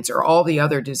just cancer, all the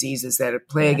other diseases that are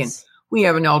plaguing. Yes. We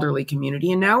have an elderly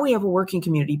community, and now we have a working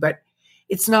community, but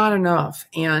it's not enough.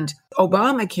 And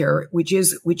Obamacare, which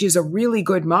is a really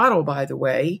good model, by the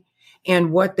way,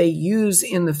 and what they use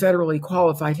in the federally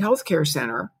qualified healthcare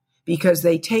center, because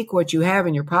they take what you have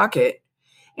in your pocket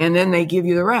and then they give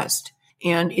you the rest.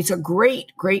 And it's a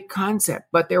great, great concept,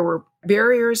 but there were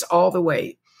barriers all the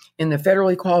way. In the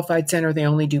federally qualified center, they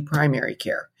only do primary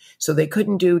care. So they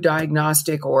couldn't do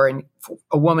diagnostic, or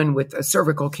a woman with a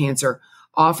cervical cancer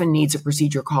often needs a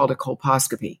procedure called a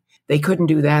colposcopy. They couldn't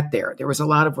do that there. There was a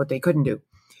lot of what they couldn't do.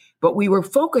 But we were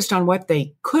focused on what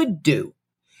they could do.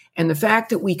 And the fact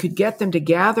that we could get them to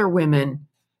gather women,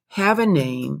 have a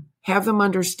name, have them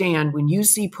understand when you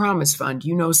see Promise Fund,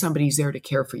 you know somebody's there to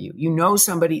care for you. You know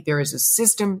somebody, there is a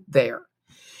system there.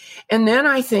 And then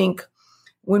I think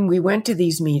when we went to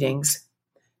these meetings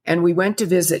and we went to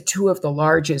visit two of the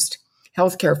largest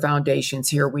healthcare foundations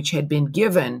here, which had been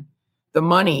given the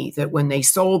money that when they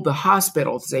sold the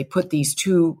hospitals, they put these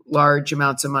two large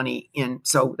amounts of money in.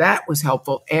 So that was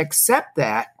helpful, except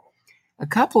that a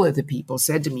couple of the people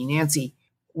said to me, Nancy,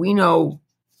 we know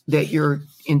that you're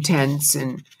intense.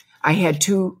 And I had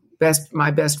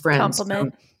my best friends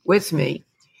with me.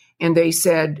 And they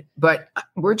said, but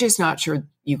we're just not sure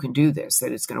you can do this,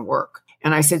 that it's going to work.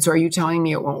 And I said, so are you telling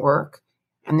me it won't work?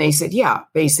 And they said, yeah,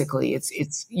 basically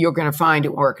it's you're going to find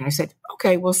it work. And I said,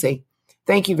 okay, we'll see.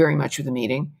 Thank you very much for the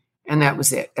meeting. And that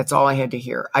was it. That's all I had to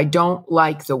hear. I don't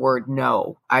like the word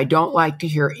no. I don't like to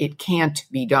hear it can't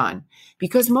be done,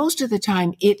 because most of the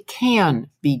time it can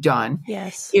be done.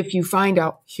 Yes. If you find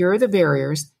out, here are the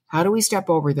barriers. How do we step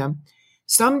over them?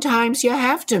 Sometimes you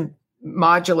have to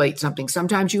modulate something.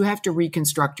 Sometimes you have to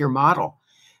reconstruct your model.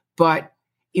 But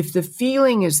if the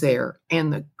feeling is there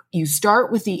and you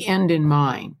start with the end in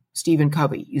mind, Stephen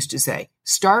Covey used to say,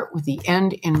 start with the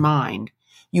end in mind,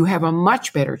 you have a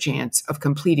much better chance of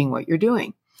completing what you're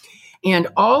doing. And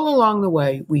all along the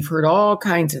way, we've heard all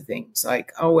kinds of things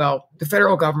like, oh, well, the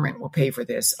federal government will pay for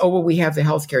this. Oh, well, we have the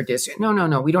healthcare district.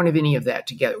 No, we don't have any of that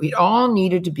together. It all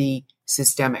needed to be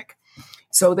systemic.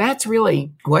 So that's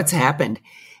really what's happened.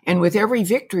 And with every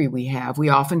victory we have, we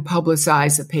often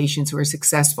publicize the patients who are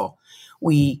successful.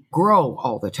 We grow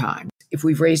all the time. If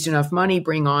we've raised enough money,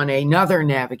 bring on another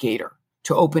navigator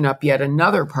to open up yet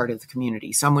another part of the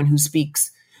community, someone who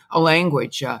speaks a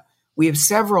language. We have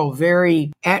several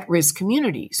very at-risk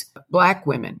communities. Black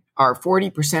women are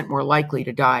 40% more likely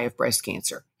to die of breast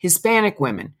cancer. Hispanic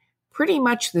women, pretty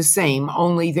much the same,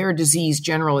 only their disease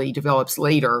generally develops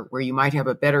later, where you might have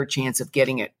a better chance of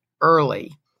getting it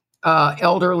early.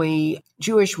 Elderly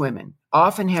Jewish women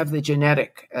often have the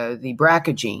genetic, the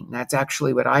BRCA gene. That's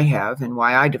actually what I have and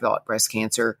why I developed breast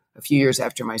cancer a few years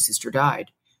after my sister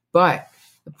died. But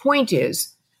the point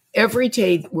is, every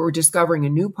day we're discovering a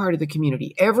new part of the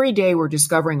community. Every day we're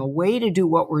discovering a way to do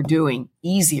what we're doing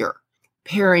easier,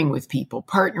 pairing with people,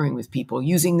 partnering with people,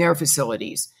 using their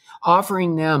facilities,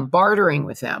 offering them, bartering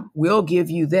with them. We'll give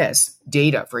you this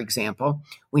data, for example.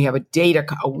 We have a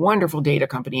wonderful data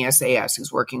company, SAS,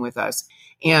 who's working with us,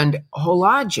 and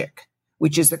Hologic,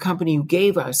 which is the company who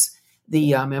gave us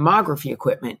the mammography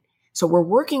equipment. So we're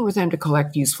working with them to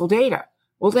collect useful data.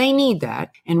 Well, they need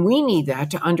that, and we need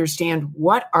that to understand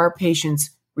what our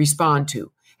patients respond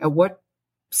to, at what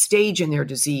stage in their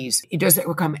disease. Does it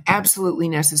become absolutely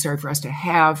necessary for us to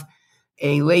have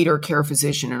a later care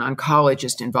physician, an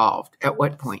oncologist involved? At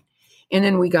what point? And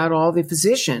then we got all the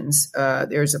physicians.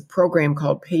 There's a program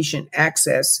called Patient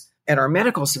Access at our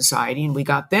medical society, and we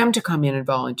got them to come in and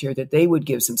volunteer that they would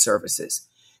give some services.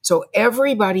 So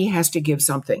everybody has to give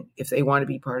something if they want to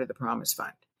be part of the Promise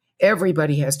Fund.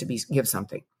 Everybody has to give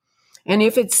something. And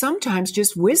if it's sometimes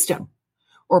just wisdom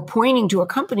or pointing to a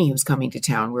company who's coming to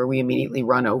town, where we immediately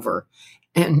run over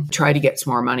and try to get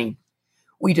some more money.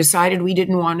 We decided we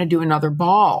didn't want to do another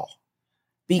ball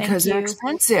because they're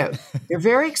expensive. They're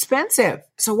very expensive.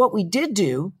 So what we did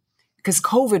do, because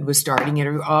COVID was starting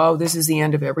and, oh, this is the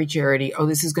end of every charity. Oh,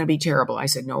 this is going to be terrible. I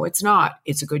said, no, it's not.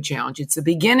 It's a good challenge. It's the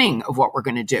beginning of what we're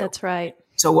going to do. That's right.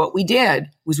 So what we did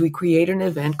was we created an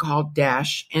event called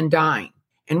Dash and Dine.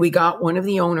 And we got one of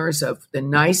the owners of the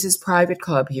nicest private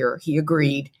club here. He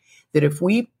agreed that if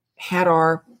we had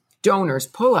our donors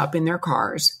pull up in their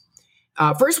cars,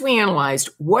 first we analyzed,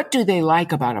 what do they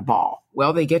like about a ball?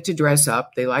 Well, they get to dress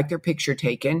up. They like their picture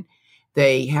taken.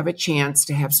 They have a chance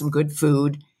to have some good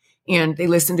food, and they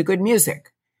listen to good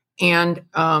music. And,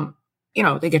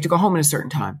 they get to go home at a certain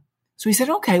time. So we said,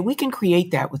 okay, we can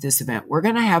create that with this event. We're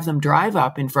going to have them drive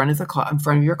up in front of the club, in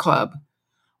front of your club.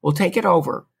 We'll take it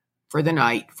over for the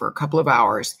night for a couple of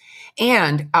hours.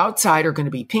 And outside are going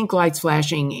to be pink lights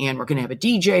flashing, and we're going to have a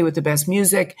DJ with the best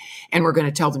music. And we're going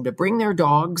to tell them to bring their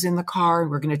dogs in the car.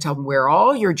 And we're going to tell them, wear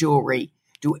all your jewelry,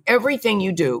 do everything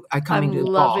you do coming to the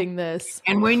ball. I'm loving this.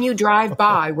 And when you drive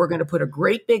by, we're going to put a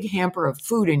great big hamper of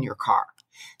food in your car.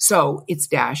 So it's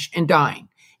Dash and Dine.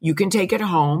 You can take it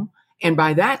home. And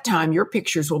by that time, your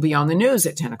pictures will be on the news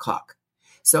at 10 o'clock.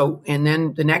 So, and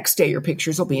then the next day, your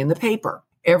pictures will be in the paper.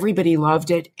 Everybody loved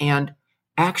it. And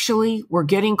actually, we're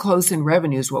getting close in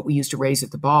revenues, what we used to raise at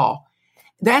the ball.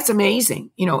 That's amazing,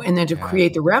 and then to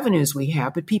create the revenues we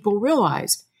have. But people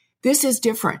realized this is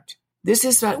different. This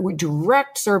is a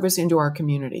direct service into our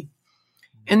community.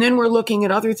 And then we're looking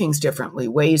at other things differently,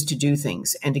 ways to do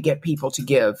things and to get people to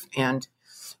give. And,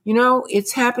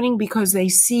 it's happening because they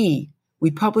see we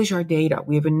publish our data.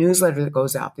 We have a newsletter that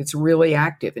goes out that's really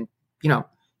active and,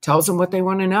 tells them what they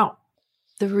want to know.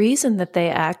 The reason that they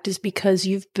act is because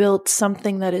you've built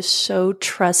something that is so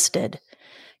trusted.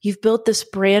 You've built this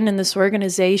brand and this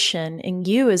organization, and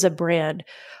you as a brand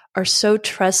are so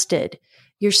trusted.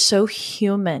 You're so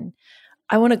human.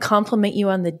 I want to compliment you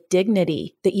on the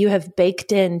dignity that you have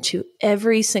baked into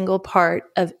every single part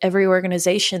of every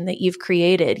organization that you've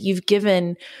created. You've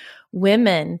given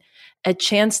women a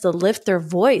chance to lift their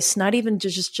voice, not even to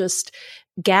just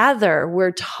gather.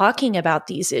 We're talking about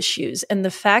these issues. And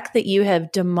the fact that you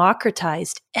have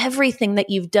democratized everything that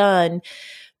you've done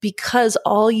because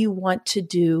all you want to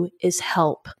do is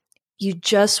help. You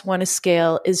just want to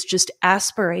scale is just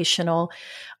aspirational.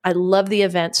 I love the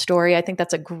event story. I think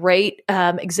that's a great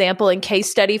example and case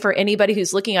study for anybody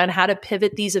who's looking on how to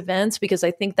pivot these events, because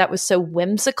I think that was so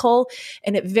whimsical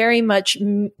and it very much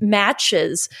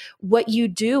matches what you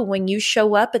do when you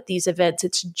show up at these events.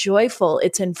 It's joyful.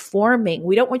 It's informing.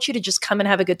 We don't want you to just come and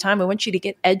have a good time. We want you to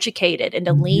get educated and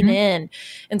to lean in.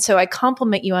 And so I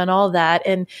compliment you on all that.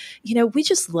 And, we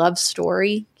just love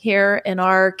story here in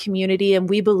our community. And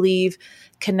we believe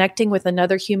connecting with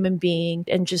another human being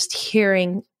and just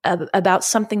hearing about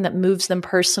something that moves them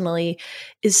personally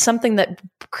is something that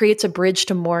creates a bridge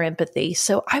to more empathy.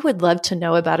 So I would love to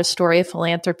know about a story of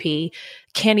philanthropy.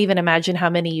 Can't even imagine how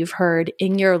many you've heard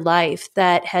in your life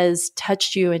that has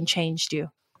touched you and changed you.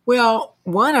 Well,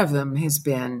 one of them has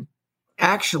been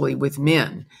actually with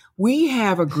men. We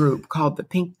have a group called the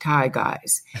Pink Tie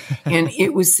Guys, and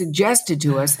it was suggested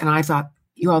to us, and I thought,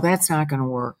 that's not going to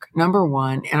work. Number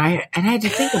one. And I had to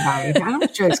think about it. I'm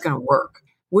not sure it's going to work.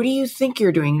 What do you think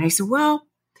you're doing? And I said, well,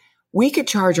 we could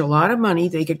charge a lot of money.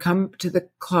 They could come to the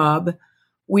club.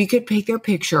 We could take their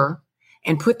picture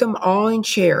and put them all in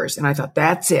chairs. And I thought,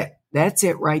 that's it. That's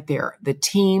it right there. The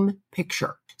team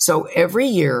picture. So every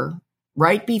year,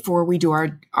 right before we do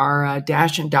our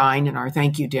Dash and Dine and our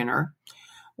thank you dinner,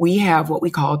 we have what we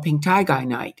call a Pink Tie Guy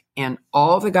night. And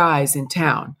all the guys in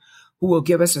town who will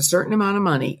give us a certain amount of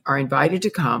money are invited to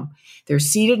come. They're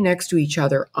seated next to each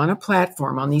other on a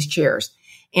platform on these chairs.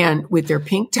 And with their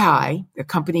pink tie, the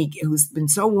company who's been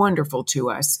so wonderful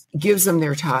to us gives them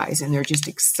their ties, and they're just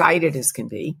excited as can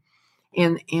be.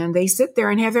 And they sit there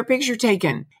and have their picture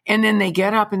taken. And then they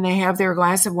get up and they have their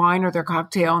glass of wine or their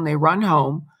cocktail and they run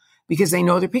home because they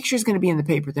know their picture is going to be in the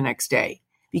paper the next day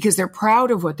because they're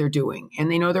proud of what they're doing.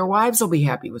 And they know their wives will be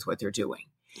happy with what they're doing.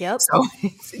 Yep. So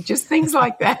it's just things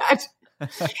like that.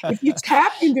 If you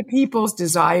tap into people's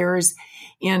desires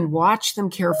and watch them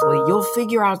carefully, you'll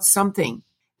figure out something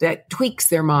that tweaks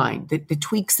their mind, that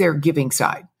tweaks their giving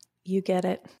side. You get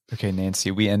it. Okay,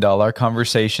 Nancy, we end all our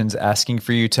conversations asking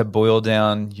for you to boil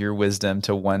down your wisdom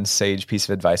to one sage piece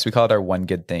of advice. We call it our one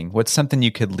good thing. What's something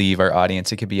you could leave our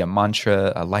audience? It could be a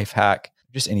mantra, a life hack,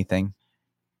 just anything.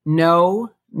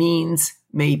 No means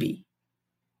maybe.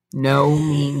 No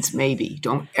means maybe.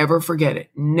 Don't ever forget it.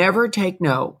 Never take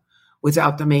no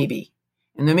without the maybe.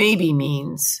 And the maybe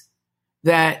means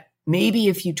that maybe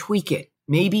if you tweak it,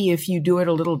 maybe if you do it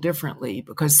a little differently,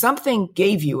 because something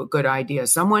gave you a good idea,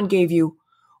 someone gave you,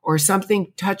 or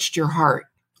something touched your heart,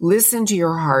 listen to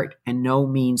your heart, and no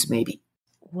means maybe.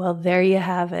 Well, there you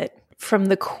have it. from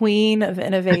the queen of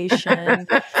innovation.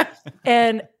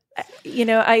 And,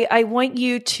 I want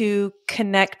you to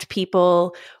connect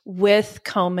people with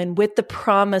Komen, with the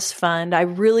Promise Fund. I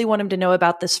really want them to know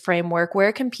about this framework.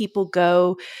 Where can people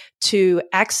go to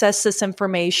access this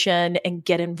information and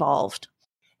get involved?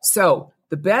 So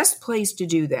the best place to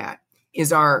do that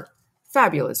is our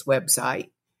fabulous website,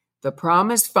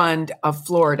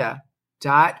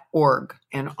 thepromisefundofFlorida.org.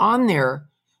 And on there,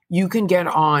 you can get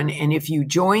on. And if you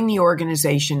join the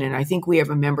organization, and I think we have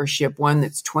a membership one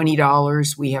that's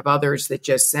 $20. We have others that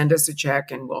just send us a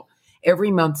check and will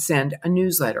every month send a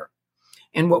newsletter.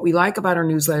 And what we like about our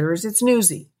newsletter is it's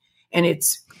newsy and it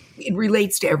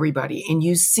relates to everybody. And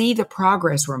you see the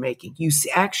progress we're making. You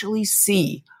actually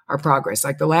see our progress.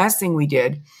 Like the last thing we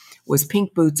did was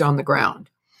pink boots on the ground.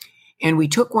 And we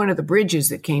took one of the bridges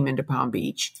that came into Palm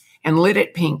Beach and lit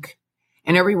it pink.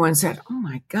 And everyone said, oh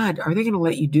my God, are they going to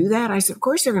let you do that? I said, of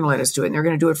course they're going to let us do it. And they're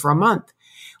going to do it for a month.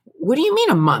 What do you mean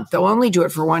a month? They'll only do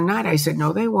it for one night. I said,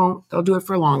 no, they won't. They'll do it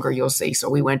for longer. You'll see. So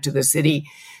we went to the city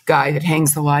guy that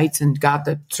hangs the lights and got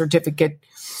the certificate.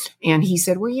 And he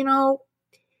said, well,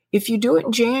 if you do it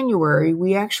in January,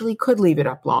 we actually could leave it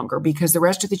up longer because the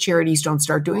rest of the charities don't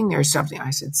start doing their something. I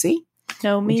said, see?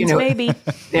 No means maybe.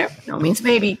 Yeah, no means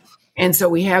maybe. And so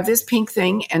we have this pink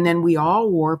thing, and then we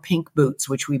all wore pink boots,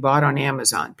 which we bought on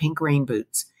Amazon, pink rain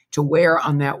boots, to wear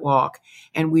on that walk.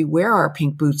 And we wear our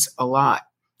pink boots a lot.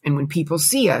 And when people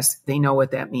see us, they know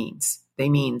what that means. They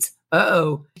means,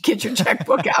 uh-oh, get your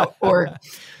checkbook out. Or,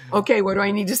 okay, what do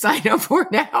I need to sign up for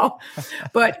now?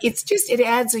 But it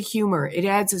adds a humor. It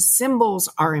adds symbols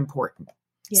are important.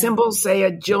 Yeah. Symbols say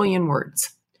a jillion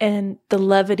words. And the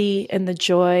levity and the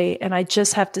joy. And I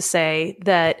just have to say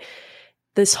that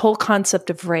this whole concept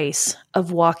of race,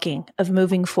 of walking, of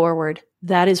moving forward,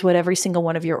 that is what every single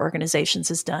one of your organizations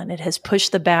has done. It has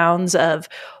pushed the bounds of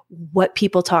what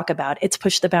people talk about. It's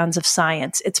pushed the bounds of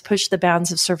science. It's pushed the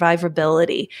bounds of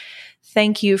survivability.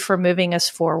 Thank you for moving us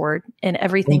forward in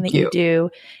everything that you do.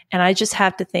 And I just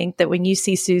have to think that when you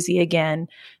see Susie again,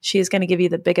 she is going to give you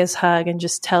the biggest hug and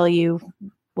just tell you,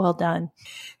 well done.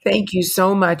 Thank you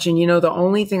so much. And the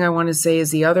only thing I want to say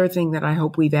is the other thing that I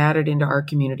hope we've added into our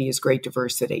community is great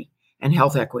diversity and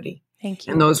health equity. Thank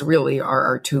you. And those really are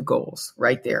our two goals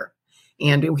right there.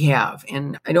 And we have.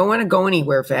 And I don't want to go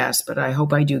anywhere fast, but I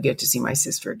hope I do get to see my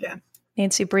sister again.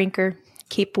 Nancy Brinker,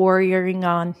 keep warrioring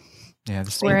on. Yeah,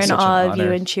 we're in awe of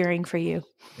you and cheering for you.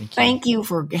 Thank you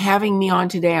for having me on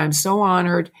today. I'm so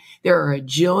honored. There are a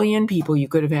jillion people you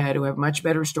could have had who have much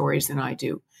better stories than I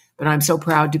do. But I'm so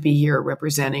proud to be here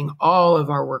representing all of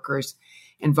our workers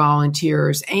and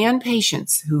volunteers and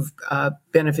patients who've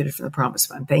benefited from the Promise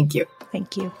Fund. Thank you.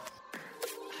 Thank you.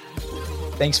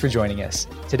 Thanks for joining us.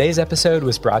 Today's episode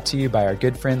was brought to you by our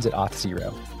good friends at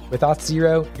Auth0. With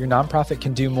Auth0, your nonprofit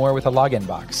can do more with a login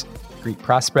box. Greet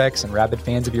prospects and rabid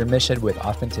fans of your mission with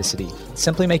authenticity.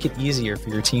 Simply make it easier for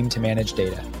your team to manage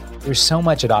data. There's so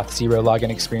much at Auth0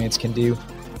 login experience can do.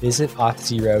 Visit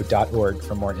auth0.org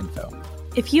for more info.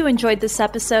 If you enjoyed this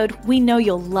episode, we know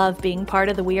you'll love being part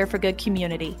of the We Are for Good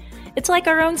community. It's like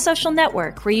our own social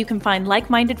network where you can find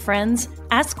like-minded friends,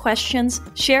 ask questions,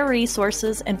 share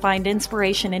resources, and find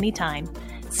inspiration anytime.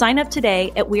 Sign up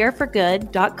today at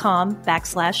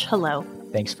weareforgood.com/hello.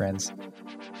 Thanks, friends.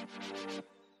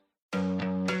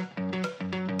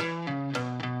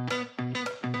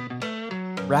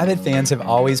 Rabid fans have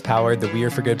always powered the We Are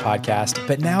for Good podcast,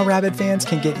 but now Rabid fans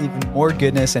can get even more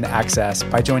goodness and access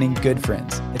by joining Good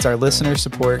Friends. It's our listener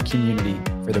support community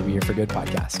for the We Are for Good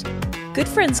podcast. Good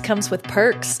Friends comes with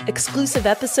perks, exclusive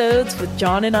episodes with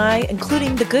John and I,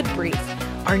 including The Good Brief,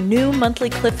 our new monthly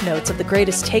cliff notes of the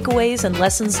greatest takeaways and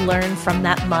lessons learned from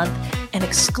that month, and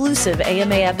exclusive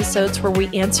AMA episodes where we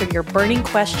answer your burning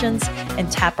questions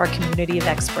and tap our community of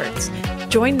experts.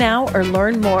 Join now or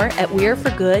learn more at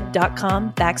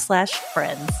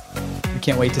weareforgood.com/friends. We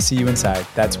can't wait to see you inside.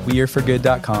 That's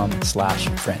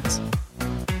weareforgood.com/friends.